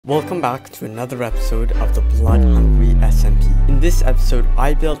Welcome back to another episode of the Blood Hungry SMP. In this episode,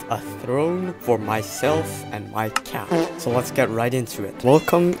 I built a throne for myself and my cat. So let's get right into it.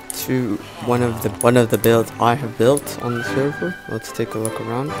 Welcome to one of the builds I have built on the server. Let's take a look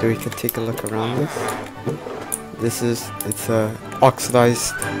around. So we can take a look around this. It's a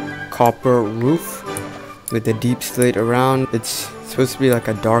oxidized copper roof with a deep slate around. It's supposed to be like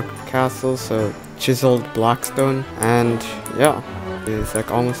a dark castle, so chiseled black stone, and yeah. It's like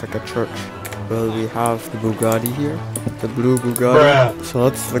almost like a church. Well, we have the Bugatti here, the blue Bugatti. So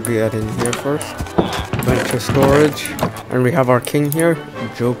let's look at in here first. Bunch of storage, and we have our king here,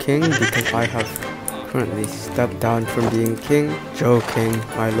 Joe King, because I have currently stepped down from being king. Joe King,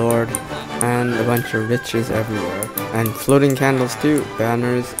 my lord, and a bunch of riches everywhere, and floating candles too,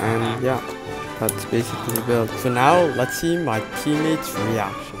 banners, and yeah, that's basically the build. So now let's see my teammates'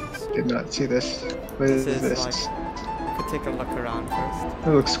 reactions. Did not see this. What is this? Like, take a look around first.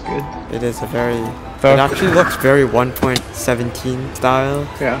 It looks good. It is a very... It actually looks very 1.17 style.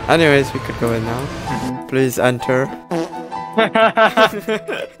 Yeah. Anyways, we could go in now. Please enter.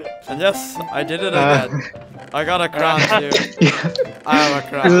 And yes, I did it again. I got a crown too. Yeah. I have a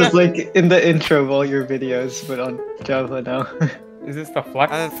crown. This is like in the intro of all your videos, but on Java now. Is this the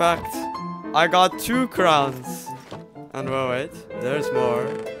flex? And in fact, I got 2 crowns. And wait, there's more.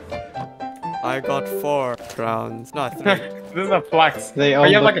 I got 4 crowns. No, 3. This is a flex. They Oh, all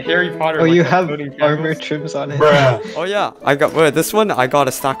you have look... like a Harry Potter. Oh, like you a have floating armor candles. trims on it. Oh yeah, this one I got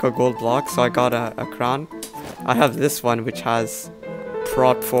a stack of gold blocks, so I got a crown. I have this one which has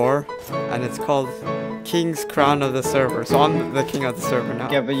prot 4, and it's called King's Crown of the server. So I'm the king of the server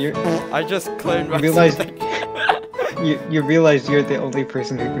now. Yeah, but I just claimed you realize myself. you realize you're the only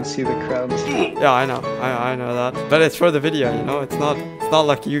person who can see the crowns. Yeah, I know. I know that. But it's for the video, you know? It's not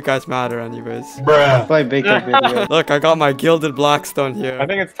like you guys matter anyways. If I make a video. Look, I got my gilded blackstone here. I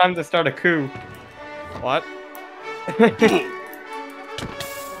think it's time to start a coup. What?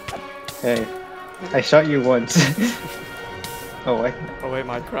 Hey, I shot you once. Oh, what? Oh wait,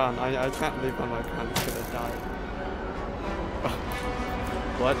 my crown. I can't leave on my crown. It's gonna die.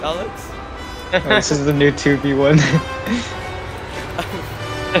 What, Alex? Oh, this is the new 2v1.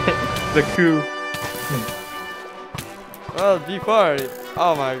 The coup. Well, before,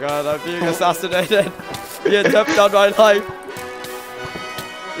 oh my god, I'm being assassinated. He attempted on my life.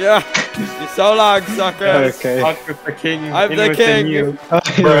 Yeah, you're so long, suckers. Okay. Out with the king. I'm in the with king. new. Oh,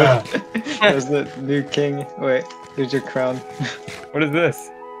 yeah. There's the new king. Wait, here's your crown. What is this?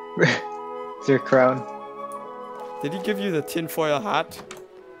 It's your crown. Did he give you the tinfoil hat?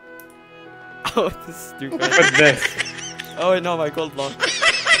 Oh, this is stupid. What's this? Oh wait, no, my gold block.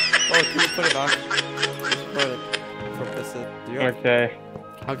 Oh, can you put it back? Put it. Purpose it. Do you have... Okay.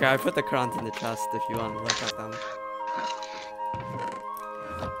 Okay, I put the crowns in the chest if you want to look at them.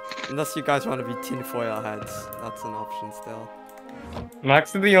 Unless you guys want to be tinfoil heads, that's an option still. I'm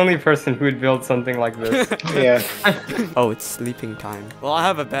actually the only person who would build something like this. Yeah. Oh, it's sleeping time. Well, I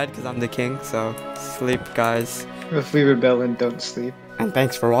have a bed because I'm the king, so sleep, guys. If we rebel and don't sleep. And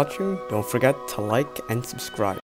thanks for watching. Don't forget to like and subscribe.